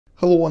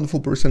Hello wonderful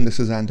person, this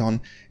is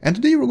Anton, and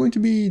today we're going to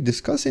be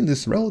discussing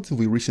this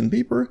relatively recent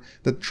paper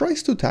that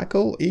tries to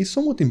tackle a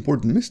somewhat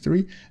important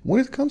mystery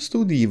when it comes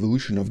to the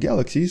evolution of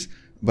galaxies,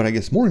 but I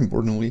guess more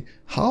importantly,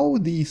 how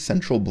the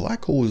central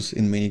black holes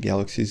in many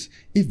galaxies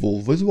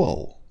evolve as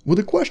well. With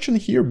the question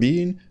here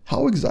being,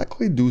 how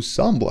exactly do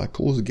some black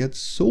holes get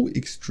so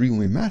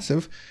extremely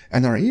massive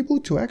and are able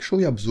to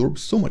actually absorb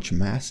so much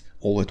mass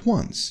all at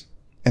once?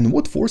 And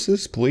what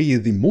forces play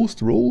the most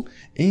role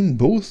in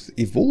both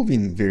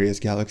evolving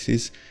various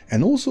galaxies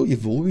and also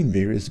evolving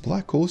various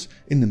black holes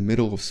in the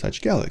middle of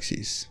such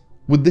galaxies?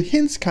 With the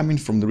hints coming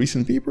from the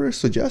recent paper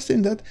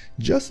suggesting that,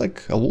 just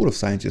like a lot of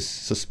scientists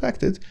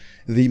suspected,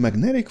 the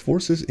magnetic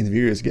forces in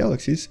various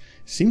galaxies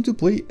seem to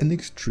play an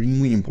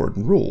extremely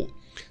important role.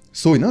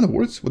 So in other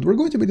words, what we're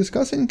going to be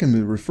discussing can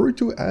be referred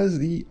to as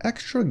the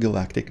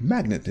extragalactic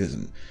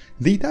magnetism,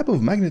 the type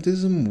of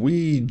magnetism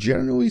we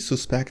generally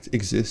suspect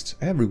exists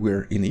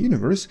everywhere in the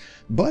universe,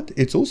 but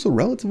it's also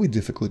relatively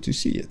difficult to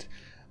see it.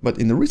 But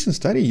in a recent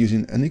study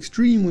using an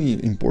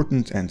extremely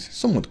important and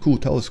somewhat cool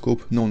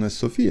telescope known as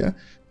SOFIA,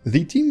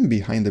 the team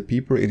behind the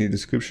paper in the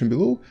description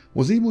below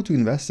was able to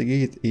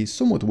investigate a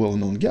somewhat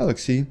well-known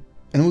galaxy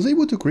and was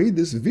able to create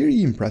this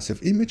very impressive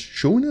image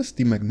showing us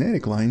the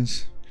magnetic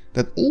lines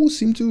that all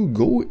seem to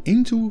go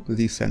into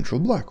the central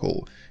black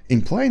hole,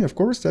 implying of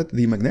course that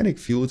the magnetic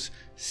fields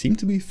seem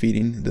to be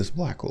feeding this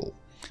black hole.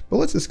 But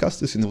let's discuss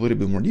this in a little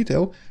bit more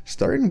detail,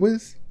 starting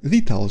with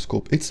the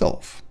telescope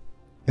itself.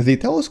 The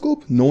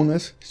telescope, known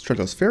as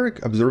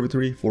Stratospheric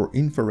Observatory for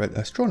Infrared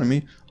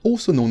Astronomy,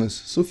 also known as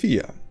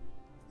SOFIA.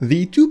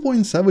 The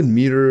 2.7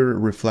 meter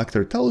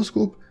reflector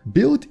telescope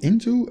built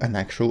into an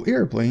actual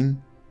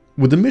airplane,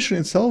 with the mission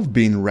itself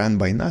being run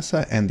by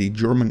NASA and the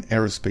German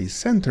Aerospace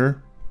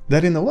Center,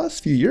 that in the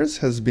last few years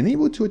has been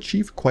able to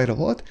achieve quite a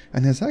lot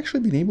and has actually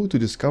been able to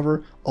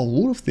discover a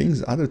lot of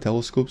things other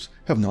telescopes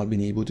have not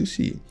been able to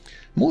see.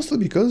 Mostly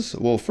because,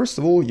 well, first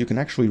of all, you can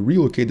actually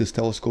relocate this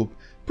telescope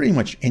pretty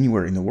much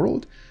anywhere in the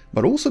world,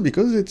 but also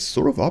because it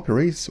sort of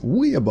operates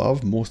way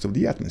above most of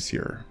the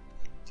atmosphere,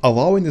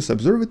 allowing this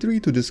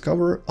observatory to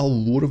discover a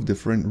lot of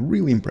different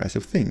really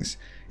impressive things,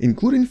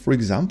 including, for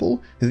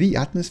example, the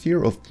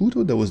atmosphere of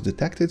Pluto that was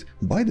detected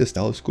by this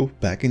telescope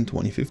back in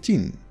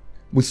 2015.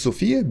 With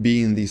SOFIA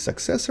being the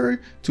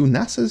successor to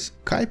NASA's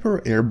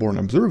Kuiper Airborne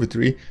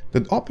Observatory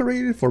that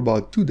operated for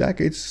about 2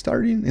 decades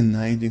starting in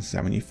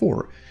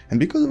 1974, and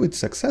because of its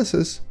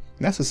successes,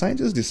 NASA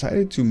scientists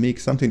decided to make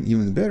something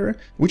even better,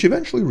 which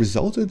eventually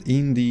resulted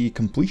in the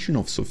completion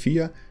of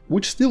SOFIA,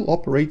 which still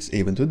operates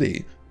even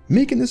today,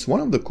 making this one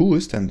of the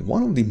coolest and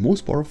one of the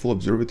most powerful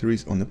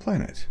observatories on the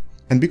planet.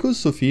 And because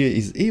SOFIA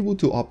is able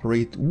to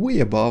operate way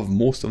above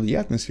most of the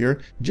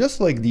atmosphere,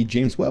 just like the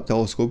James Webb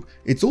telescope,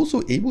 it's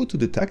also able to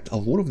detect a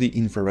lot of the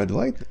infrared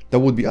light that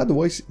would be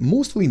otherwise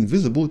mostly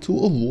invisible to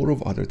a lot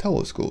of other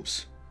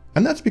telescopes.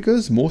 And that's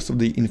because most of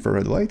the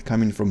infrared light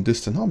coming from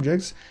distant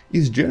objects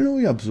is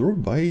generally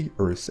absorbed by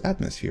Earth's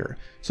atmosphere,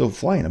 so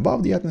flying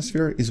above the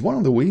atmosphere is one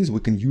of the ways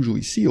we can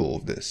usually see all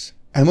of this.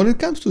 And when it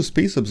comes to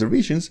space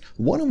observations,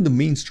 one of the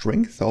main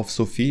strengths of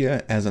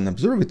SOFIA as an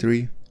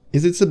observatory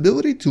is its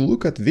ability to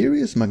look at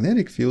various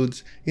magnetic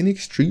fields in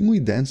extremely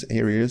dense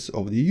areas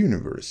of the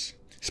universe,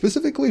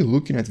 specifically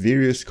looking at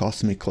various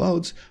cosmic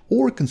clouds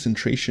or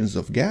concentrations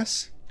of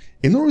gas,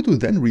 in order to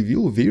then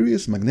reveal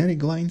various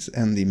magnetic lines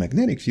and the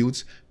magnetic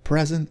fields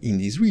present in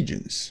these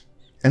regions.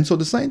 And so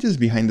the scientists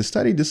behind the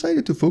study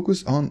decided to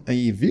focus on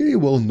a very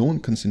well-known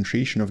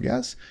concentration of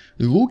gas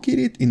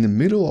located in the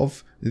middle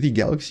of the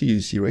galaxy you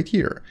see right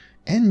here,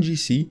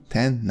 NGC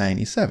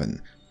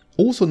 1097,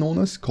 also known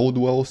as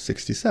Caldwell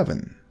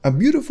 67. A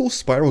beautiful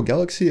spiral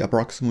galaxy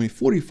approximately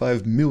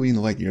 45 million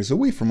light-years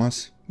away from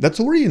us that's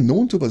already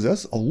known to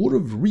possess a lot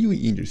of really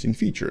interesting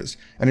features,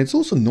 and it's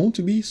also known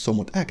to be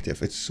somewhat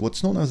active. It's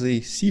what's known as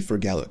a Schaefer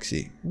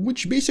galaxy,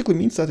 which basically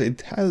means that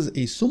it has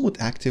a somewhat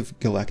active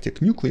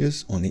galactic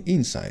nucleus on the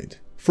inside.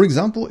 For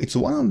example, it's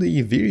one of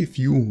the very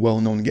few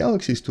well-known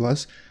galaxies to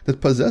us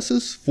that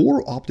possesses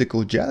 4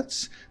 optical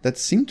jets that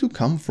seem to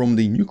come from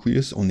the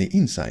nucleus on the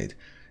inside.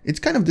 It's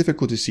kind of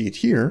difficult to see it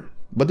here,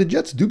 but the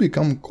jets do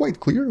become quite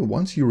clear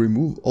once you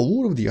remove a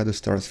lot of the other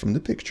stars from the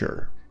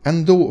picture.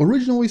 And though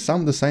originally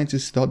some of the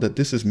scientists thought that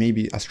this is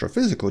maybe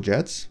astrophysical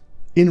jets,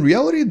 in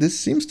reality this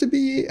seems to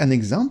be an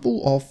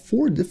example of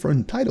 4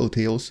 different tidal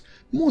tails,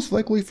 most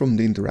likely from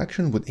the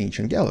interaction with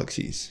ancient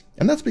galaxies.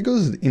 And that's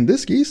because in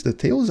this case the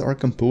tails are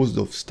composed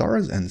of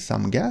stars and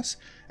some gas,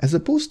 as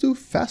opposed to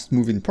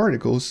fast-moving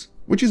particles,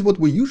 which is what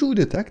we usually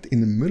detect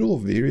in the middle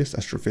of various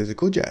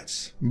astrophysical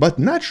jets. But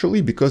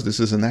naturally, because this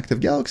is an active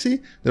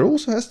galaxy, there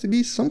also has to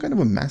be some kind of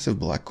a massive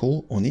black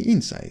hole on the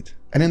inside.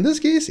 And in this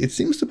case, it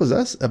seems to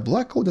possess a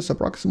black hole that's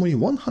approximately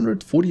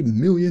 140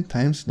 million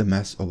times the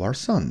mass of our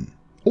Sun,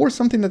 or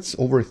something that's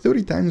over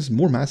 30 times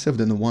more massive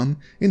than the one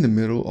in the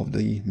middle of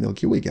the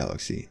Milky Way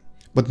galaxy.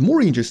 But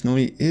more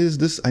interestingly is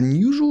this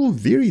unusual,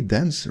 very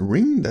dense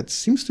ring that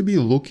seems to be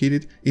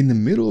located in the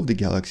middle of the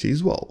galaxy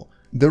as well.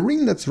 The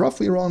ring that's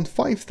roughly around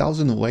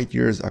 5,000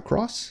 light-years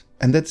across,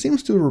 and that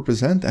seems to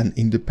represent an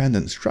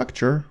independent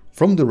structure,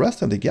 from the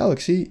rest of the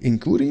galaxy,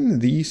 including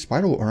the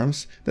spiral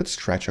arms that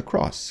stretch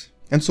across.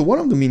 And so one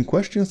of the main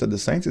questions that the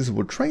scientists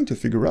were trying to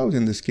figure out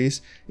in this case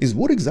is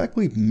what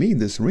exactly made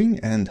this ring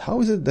and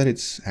how is it that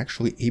it's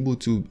actually able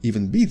to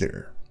even be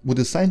there? With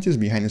the scientists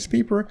behind this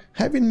paper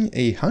having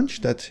a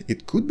hunch that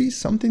it could be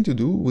something to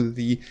do with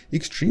the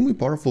extremely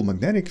powerful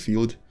magnetic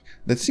field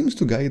that seems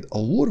to guide a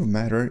lot of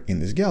matter in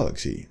this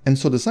galaxy. And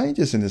so the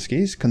scientists in this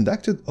case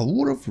conducted a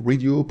lot of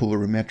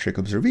radiopolarimetric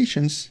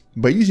observations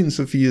by using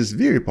SOFIA's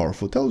very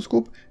powerful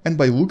telescope and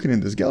by looking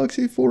at this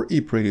galaxy for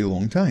a pretty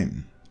long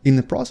time. In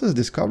the process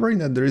discovering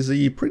that there is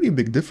a pretty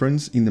big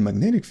difference in the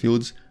magnetic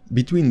fields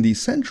between the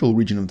central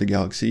region of the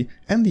galaxy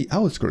and the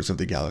outskirts of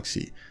the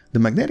galaxy. The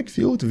magnetic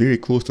field very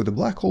close to the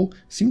black hole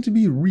seemed to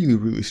be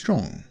really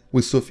strong,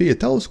 with SOFIA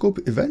telescope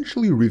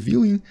eventually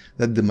revealing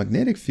that the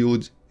magnetic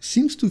field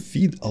seems to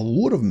feed a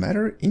lot of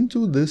matter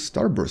into this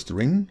starburst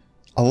ring,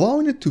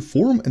 allowing it to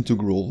form and to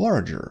grow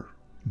larger.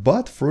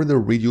 But further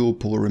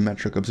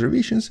radiopolarimetric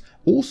observations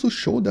also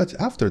showed that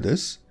after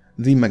this,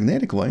 the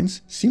magnetic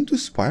lines seem to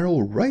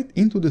spiral right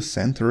into the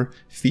center,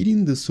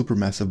 feeding the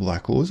supermassive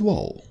black hole as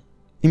well.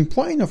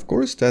 Implying, of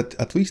course, that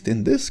at least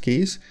in this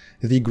case,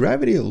 the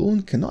gravity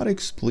alone cannot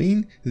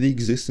explain the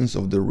existence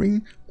of the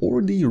ring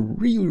or the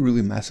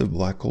really massive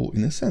black hole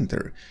in the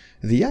center.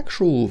 The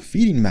actual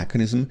feeding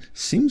mechanism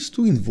seems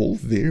to involve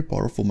very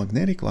powerful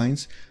magnetic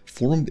lines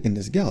formed in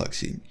this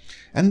galaxy.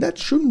 And that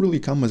shouldn't really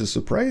come as a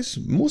surprise,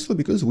 mostly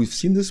because we've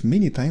seen this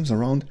many times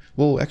around,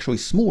 well, actually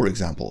smaller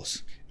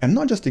examples. And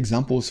not just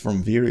examples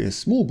from various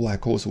small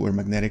black holes where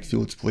magnetic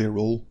fields play a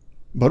role,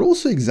 but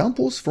also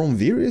examples from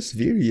various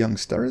very young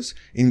stars,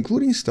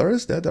 including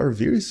stars that are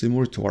very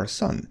similar to our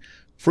Sun.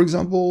 For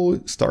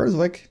example, stars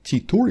like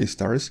T-Tauri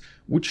stars,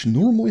 which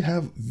normally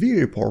have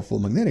very powerful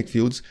magnetic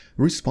fields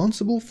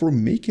responsible for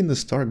making the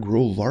star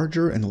grow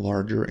larger and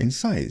larger in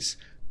size.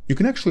 You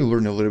can actually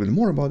learn a little bit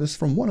more about this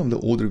from one of the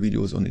older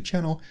videos on the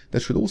channel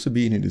that should also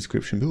be in the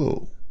description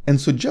below. And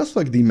so just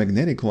like the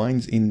magnetic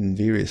lines in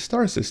various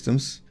star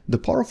systems, the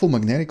powerful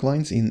magnetic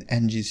lines in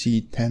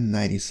NGC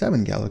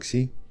 1097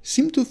 galaxy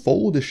seem to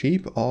follow the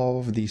shape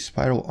of the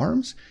spiral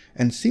arms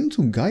and seem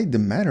to guide the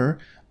matter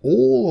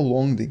all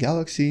along the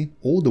galaxy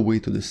all the way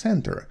to the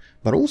center,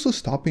 but also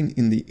stopping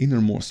in the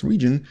innermost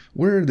region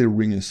where the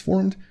ring is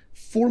formed,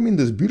 forming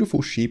this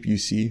beautiful shape you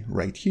see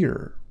right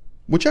here.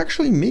 Which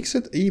actually makes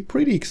it a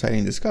pretty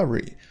exciting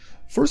discovery.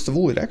 First of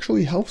all, it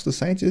actually helps the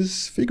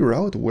scientists figure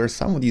out where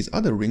some of these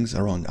other rings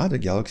around other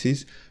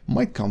galaxies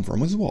might come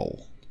from as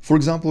well. For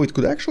example, it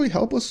could actually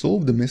help us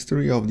solve the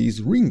mystery of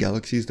these ring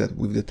galaxies that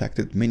we've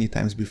detected many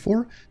times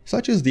before,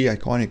 such as the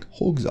iconic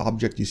Hogs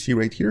object you see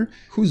right here,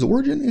 whose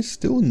origin is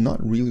still not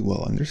really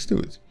well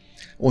understood.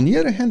 On the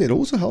other hand, it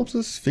also helps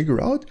us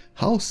figure out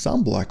how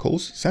some black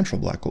holes,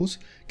 central black holes,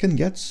 can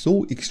get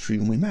so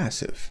extremely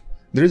massive.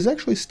 There is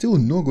actually still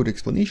no good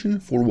explanation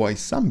for why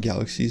some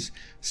galaxies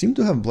seem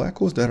to have black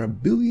holes that are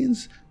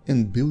billions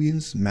and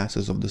billions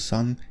masses of the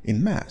Sun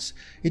in mass.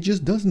 It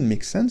just doesn't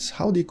make sense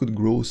how they could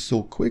grow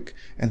so quick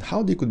and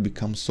how they could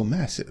become so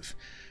massive.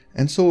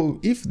 And so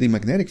if the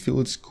magnetic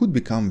fields could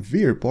become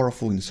very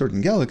powerful in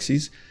certain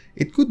galaxies,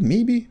 it could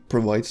maybe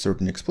provide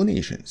certain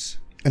explanations.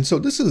 And so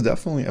this is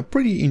definitely a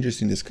pretty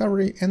interesting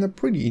discovery and a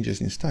pretty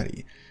interesting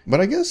study.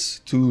 But I guess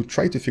to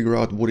try to figure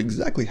out what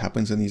exactly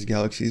happens in these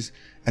galaxies,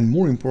 and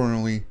more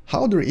importantly,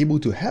 how they're able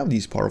to have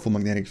these powerful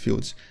magnetic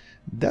fields,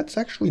 that's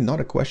actually not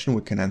a question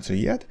we can answer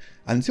yet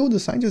until the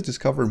scientists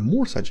discover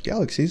more such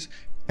galaxies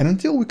and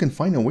until we can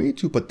find a way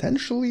to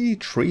potentially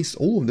trace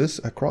all of this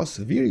across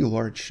very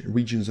large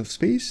regions of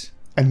space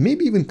and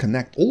maybe even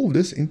connect all of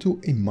this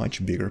into a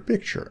much bigger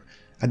picture.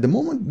 At the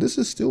moment, this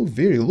is still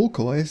very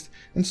localized,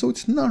 and so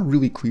it's not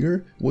really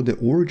clear what the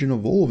origin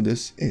of all of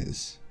this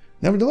is.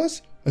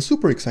 Nevertheless, a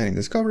super exciting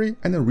discovery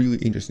and a really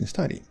interesting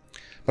study.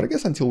 But I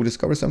guess until we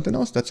discover something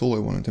else, that's all I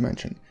wanted to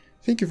mention.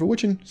 Thank you for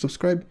watching,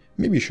 subscribe,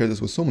 maybe share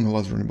this with someone who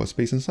loves learning about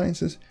space and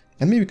sciences,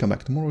 and maybe come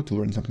back tomorrow to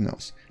learn something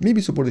else.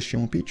 Maybe support this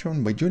channel on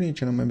Patreon by joining a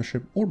channel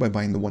membership or by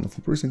buying the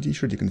Wonderful Person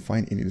t-shirt you can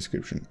find in the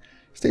description.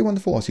 Stay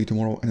wonderful, I'll see you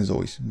tomorrow, and as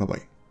always, bye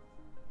bye.